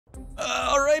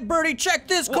All right, Birdie, check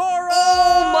this car out.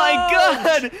 Oh my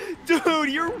God, dude,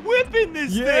 you're whipping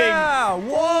this thing. Yeah,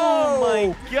 whoa. Oh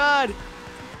my God.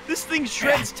 This thing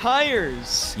shreds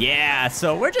tires. Yeah,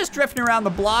 so we're just drifting around the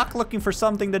block looking for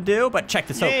something to do, but check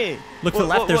this out. Look to the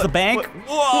left, there's the bank.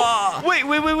 Whoa.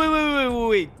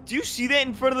 Wait. Do you see that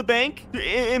in front of the bank?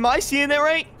 Am I seeing that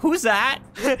right? Who's that?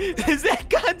 Is that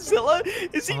Godzilla?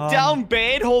 Is he down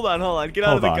bad? Hold on. Get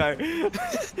out of the car.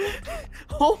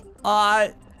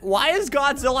 Why does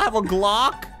Godzilla have a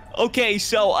Glock? Okay,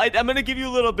 so I'm gonna give you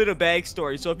a little bit of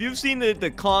backstory. So if you've seen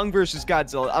the Kong versus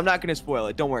Godzilla, I'm not gonna spoil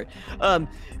it. Don't worry.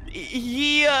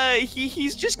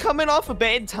 He's just coming off a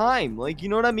bad time. Like, you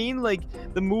know what I mean? Like,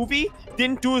 the movie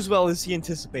didn't do as well as he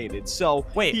anticipated. So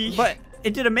wait, but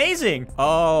it did amazing.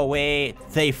 Oh wait,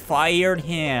 they fired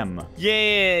him.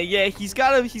 Yeah. He's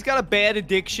got a bad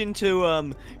addiction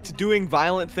to doing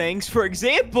violent things. For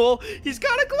example, he's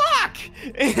got a Glock.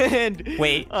 And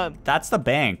wait, that's the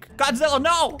bank. Godzilla,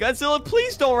 no! Godzilla,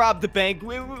 please don't rob the bank.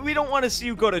 We don't want to see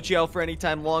you go to jail for any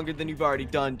time longer than you've already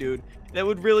done, dude. That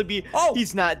would really be. Oh,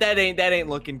 he's not. That ain't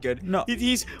looking good. No.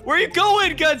 He's. Where are you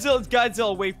going, Godzilla?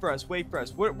 Godzilla, wait for us.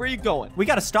 Where are you going? We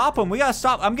gotta stop him.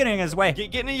 I'm getting in his way.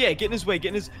 Get in his way.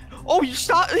 Oh, you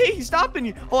stop. Hey, he's stopping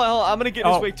you. Hold on. I'm gonna get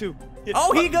in his way too. He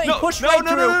pushed right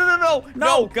through.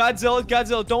 No,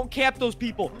 Godzilla, don't cap those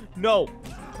people. No.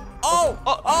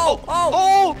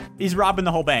 Oh! He's robbing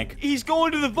the whole bank. He's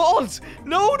going to the vaults.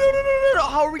 No.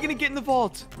 How are we gonna get in the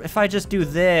vault? If I just do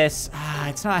this,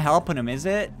 it's not helping him, is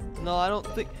it? No, I don't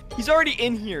think. He's already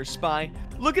in here, Spy.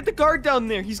 Look at the guard down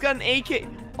there. He's got an AK.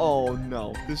 Oh,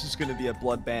 no. This is gonna be a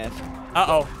bloodbath.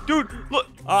 Uh-oh. Dude, look.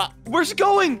 Where's he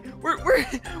going?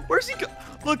 Where's he go?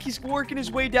 Look, he's working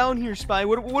his way down here, Spy.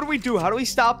 What do we do? How do we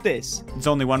stop this? There's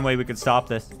only one way we could stop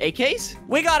this. AKs?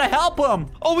 We gotta help him.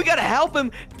 Oh, we gotta help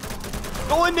him.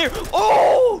 Go in there.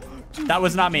 Oh! Dude. That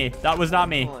was not me. Hold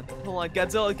on,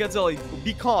 Godzilla,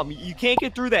 be calm. You can't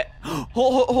get through that.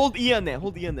 Hold E on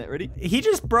that. Ready? He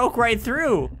just broke right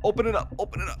through. Open it up.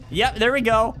 Yep, there we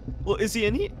go. Well, is he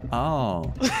in here?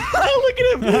 Oh. Look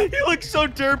at him. He looks so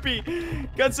derpy.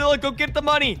 Godzilla, go get the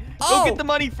money. Go get the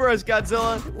money for us,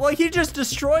 Godzilla. Well, he just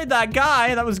destroyed that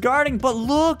guy that was guarding, but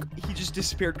look. He just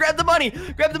disappeared. Grab the money.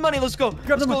 Let's go.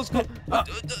 Let's go.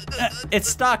 It's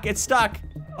stuck.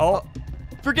 Oh.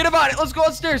 Forget about it. Let's go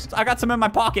upstairs. I got some in my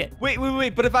pocket. Wait.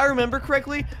 But if I remember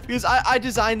correctly, because I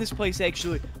designed this place,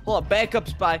 actually. Hold on. Back up,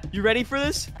 Spy. You ready for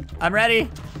this? I'm ready.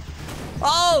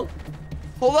 Oh!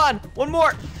 Hold on. One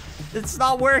more. It's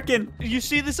not working. You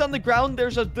see this on the ground?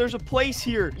 There's a place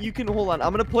here. You can, hold on.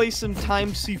 I'm going to place some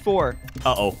time C4.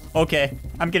 Uh-oh. Okay.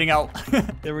 I'm getting out.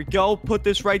 There we go. Put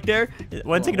this right there.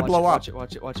 When's it going to blow up?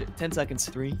 Watch it. 10 seconds.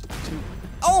 3, 2.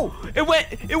 Oh! It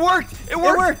worked.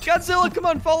 Godzilla, come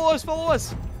on. Follow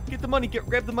us. Get the money.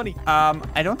 Grab the money.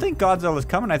 I don't think Godzilla's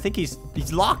coming. I think he's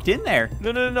locked in there.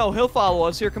 No. He'll follow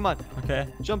us. Here, come on. Okay.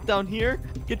 Jump down here.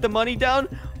 Get the money down.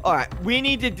 All right. We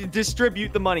need to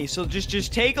distribute the money. So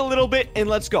just take a little bit and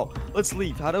let's go. Let's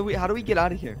leave. How do we get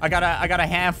out of here? I got a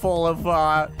handful of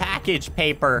package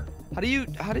paper. How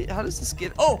does this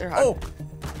get? Oh.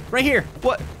 Right here.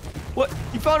 What?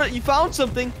 You found it? You found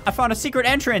something? I found a secret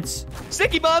entrance.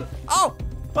 Sticky bomb. Oh.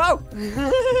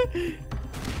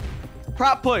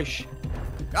 Prop push.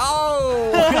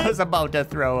 Oh, I was about to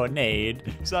throw a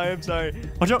nade. I'm sorry.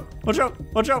 Watch out.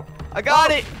 I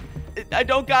got it. I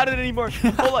don't got it anymore.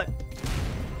 Hold on.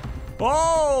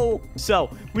 Oh. So,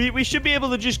 we should be able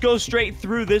to just go straight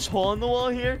through this hole in the wall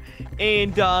here.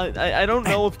 And I don't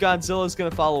know if Godzilla's going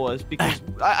to follow us because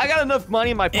I got enough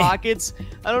money in my pockets.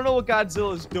 I don't know what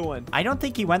Godzilla's doing. I don't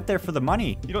think he went there for the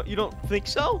money. You don't think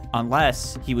so?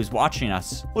 Unless he was watching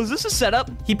us. Was this a setup?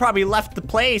 He probably left the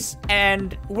place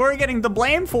and we're getting the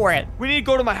blame for it. We need to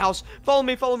go to my house. Follow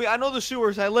me. I know the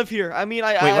sewers. I live here. I mean,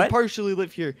 I partially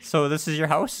live here. So this is your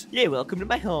house? Yeah, welcome to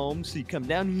my home. So you come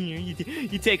down here.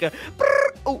 You take a...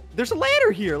 Oh, there's a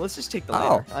ladder here. Let's just take the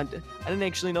ladder. I didn't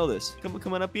actually know this.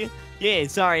 Come on up here. Yeah,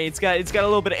 sorry. It's got a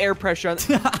little bit of air pressure on it.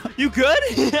 You good?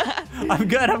 I'm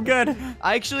good.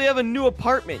 I actually have a new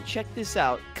apartment. Check this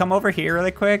out. Come over here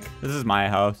really quick. This is my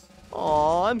house.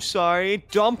 Oh, I'm sorry.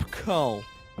 Dumpco.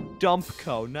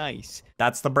 Nice.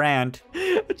 That's the brand.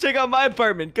 Check out my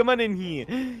apartment. Come on in here.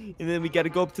 And then we got to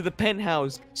go up to the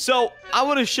penthouse. So I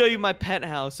want to show you my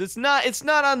penthouse. It's not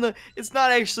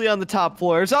actually on the top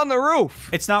floor. It's on the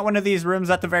roof. It's not one of these rooms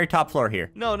at the very top floor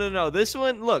here. No. This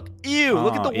one, look. Ew.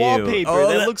 Look at the wallpaper.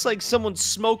 That looks like someone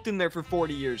smoked in there for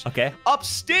 40 years. Okay.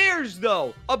 Upstairs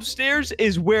though. Upstairs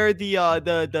is where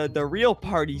the real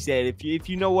party's at. If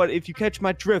you catch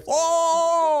my drift.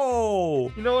 Oh!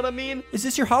 Whoa! You know what I mean? Is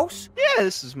this your house? Yeah,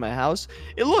 this is my house.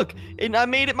 And look, and I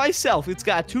made it myself. It's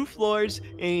got 2 floors,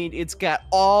 and it's got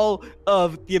all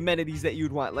of the amenities that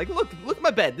you'd want. Like, look at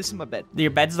my bed. This is my bed. Your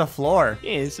bed's the floor.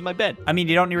 Yeah, this is my bed. I mean,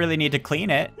 you don't really need to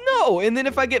clean it. No, and then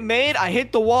if I get mad, I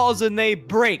hit the walls and they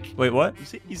break. Wait, what? You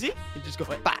see? You just go,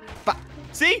 bah, bah.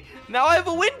 See? Now I have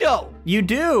a window. You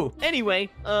do. Anyway,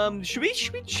 should we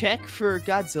check for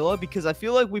Godzilla? Because I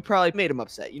feel like we probably made him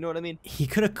upset. You know what I mean? He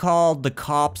could have called the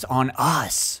cops on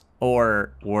us.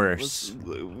 Or worse.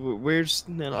 Where's...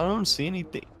 I don't see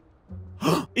anything.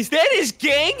 Is that his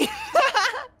gang?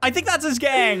 I think that's his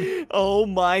gang. Oh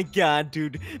my god,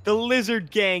 dude. The lizard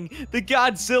gang. The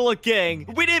Godzilla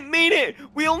gang. We didn't mean it.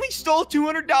 We only stole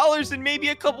 $200 and maybe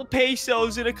a couple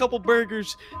pesos and a couple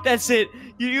burgers. That's it.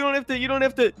 You don't have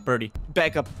to. Birdie.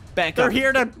 Back up. They're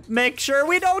here to make sure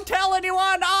we don't tell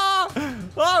anyone.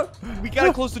 Oh. We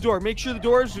gotta close the door. Make sure the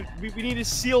doors, we need to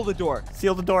seal the door.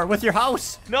 Seal the door with your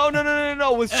house. No.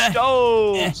 With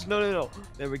stoves. No.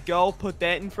 There we go. Put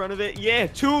that in front of it. Yeah,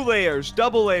 2 layers.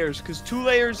 Double layers. Because 2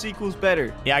 layers equals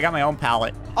better. Yeah, I got my own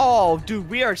pallet. Oh, dude,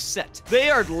 we are set. They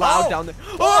are loud down there.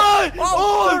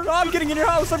 I'm getting in your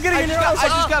house. I'm getting in your house. I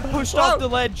just got pushed off the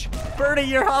ledge. Birdie,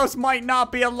 your house might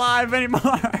not be alive anymore.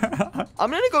 I'm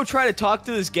gonna go try to talk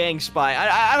to this gang spy.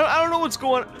 I don't know what's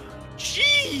going on.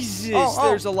 Jesus,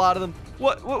 there's a lot of them.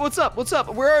 What's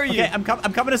up? Where are you? Okay, I'm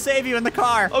coming to save you in the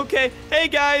car. Okay. Hey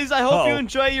guys, I hope you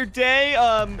enjoy your day.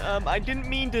 I didn't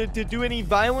mean to do any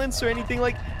violence or anything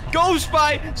like. Go,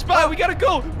 Spy! We gotta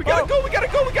go! We gotta go!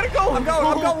 I'm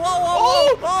going!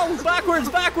 Whoa!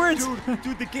 Backwards!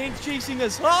 Dude, the gang's chasing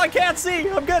us. Oh, I can't see!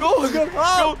 I'm good! Go!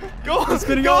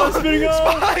 Spinning on!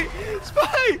 Spy!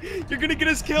 You're gonna get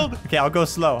us killed! Okay, I'll go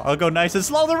slow. I'll go nice and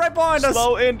slow. They're right behind us!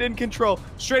 Slow and in control.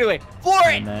 Straight away. Floor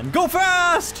it! And then go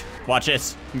fast! Watch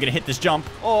this. I'm gonna hit this jump.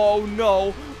 Oh,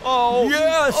 no. Oh.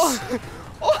 Yes!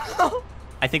 Oh.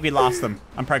 I think we lost them.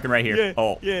 I'm parking right here.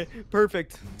 Yeah,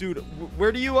 perfect. Dude,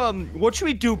 where do you, what should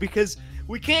we do? Because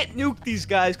we can't nuke these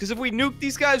guys, because if we nuke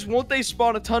these guys, won't they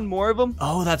spawn a ton more of them?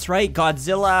 Oh, that's right.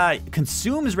 Godzilla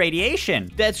consumes radiation.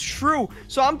 That's true.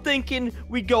 So I'm thinking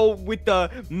we go with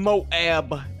the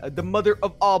Moab, the mother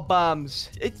of all bombs.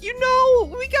 You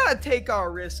know, we gotta take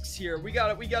our risks here. We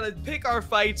gotta pick our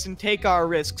fights and take our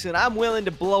risks, and I'm willing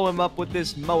to blow him up with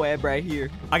this Moab right here.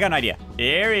 I got an idea.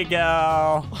 Here we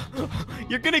go.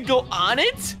 You're gonna go on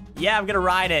it? Yeah, I'm gonna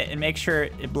ride it and make sure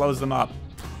it blows them up.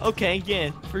 Okay,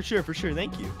 yeah, for sure.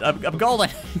 Thank you. I'm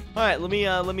golden. All right, let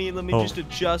me just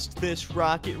adjust this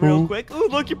rocket real quick. Ooh,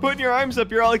 look, you're putting your arms up.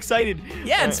 You're all excited.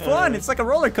 Yeah, it's fun. It's like a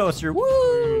roller coaster. Woo!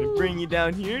 I'm gonna bring you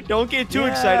down here. Don't get too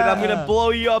excited. I'm gonna blow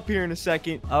you up here in a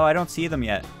second. Oh, I don't see them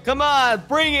yet. Come on,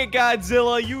 bring it,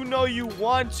 Godzilla. You know you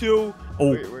want to.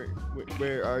 Oh.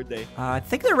 Where are they? I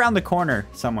think they're around the corner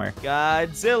somewhere.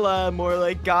 Godzilla, more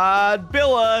like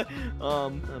Godbilla.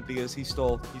 Because he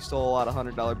stole a lot of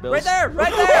 $100 bills. Right there!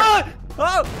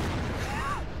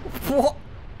 Oh!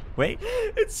 Wait.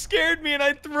 It scared me and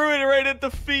I threw it right at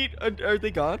the feet. Are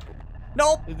they gone?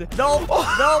 Nope. Nope.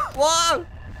 Whoa!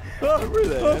 Where were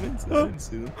they? I didn't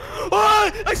see them.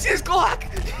 Oh, I see his Glock!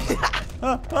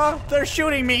 They're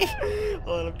shooting me.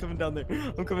 Hold on, I'm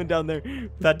coming down there.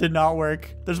 That did not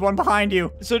work. There's one behind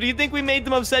you. So do you think we made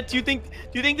them upset? Do you think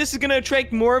this is gonna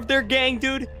attract more of their gang,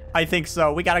 dude? I think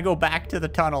so. We gotta go back to the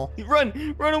tunnel. Run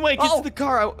away, get to the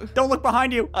car. Don't look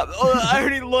behind you. I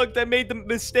already looked, I made the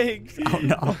mistake. Oh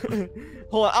no.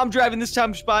 Hold on, I'm driving this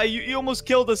time, Spy. You almost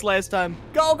killed us last time.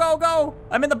 Go.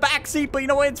 I'm in the back seat, but you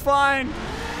know what? It's fine.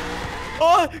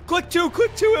 Oh, click two,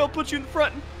 it'll put you in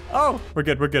front. Oh, we're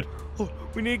good. Oh,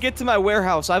 we need to get to my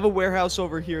warehouse. I have a warehouse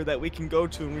over here that we can go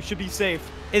to, and we should be safe.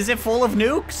 Is it full of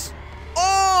nukes?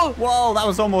 Oh! Whoa, that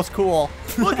was almost cool.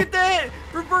 Look at that!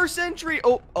 Reverse entry.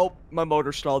 Oh, my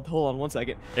motor stalled. Hold on 1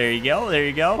 second. There you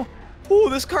go. Ooh,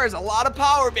 this car has a lot of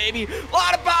power, baby. A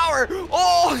lot of power.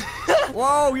 Oh!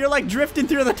 Whoa, you're like drifting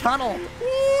through the tunnel.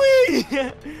 Whee!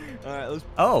 All right, let's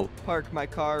park my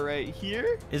car right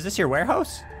here. Is this your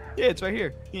warehouse? Yeah, it's right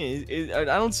here. Yeah, I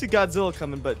don't see Godzilla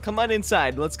coming, but come on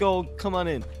inside. Let's go. Come on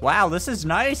in. Wow, this is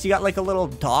nice. You got like a little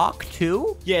dock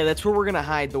too? Yeah, that's where we're gonna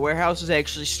hide. The warehouse is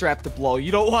actually strapped to blow. You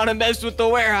don't want to mess with the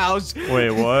warehouse.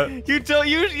 Wait, what?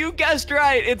 You guessed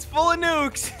right. It's full of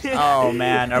nukes. Oh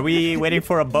man, are we waiting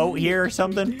for a boat here or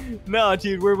something? No,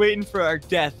 dude, we're waiting for our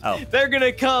death. Oh. They're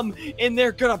gonna come and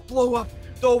they're gonna blow up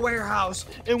the warehouse,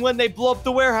 and when they blow up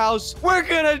the warehouse, we're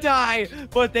gonna die,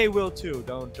 but they will too.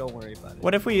 Don't worry about it.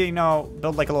 What if we,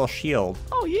 build like a little shield?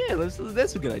 Oh yeah,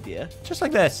 that's a good idea. Just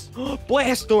like this.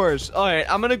 Blast doors. All right,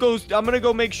 I'm gonna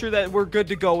go make sure that we're good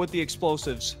to go with the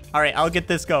explosives. All right, I'll get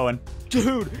this going.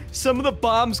 Dude, some of the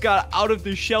bombs got out of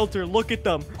the shelter. Look at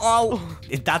them. Oh,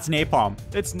 that's napalm.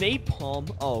 It's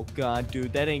napalm? Oh, God,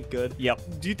 dude, that ain't good. Yep.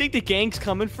 Do you think the gang's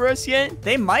coming for us yet?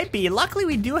 They might be. Luckily,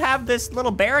 we do have this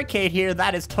little barricade here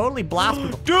that is totally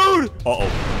blasted. Dude! Uh-oh.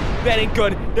 That ain't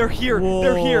good. They're here. Whoa.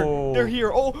 They're here. They're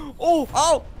here. Oh, oh.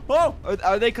 Oh, oh.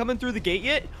 Are they coming through the gate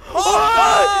yet?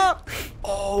 Oh,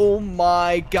 Oh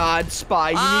my God, Spy.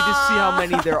 You need to see how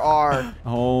many there are.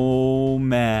 Oh,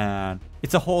 man.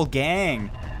 It's a whole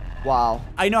gang. Wow.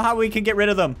 I know how we can get rid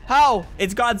of them. How?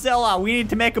 It's Godzilla. We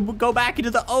need to make him go back into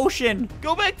the ocean.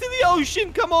 Go back to the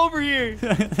ocean. Come over here.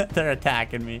 They're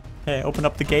attacking me. Hey, open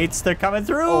up the gates. They're coming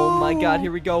through. Oh my God,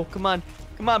 here we go. Come on.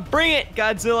 Come on. Bring it,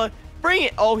 Godzilla. Bring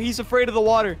it. Oh, he's afraid of the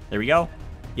water. There we go.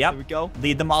 Yep. There we go.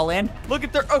 Lead them all in. Look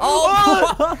at their...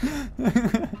 Oh!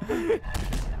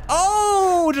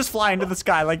 Oh, just fly into the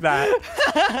sky like that.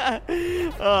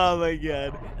 Oh my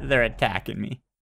God. They're attacking me.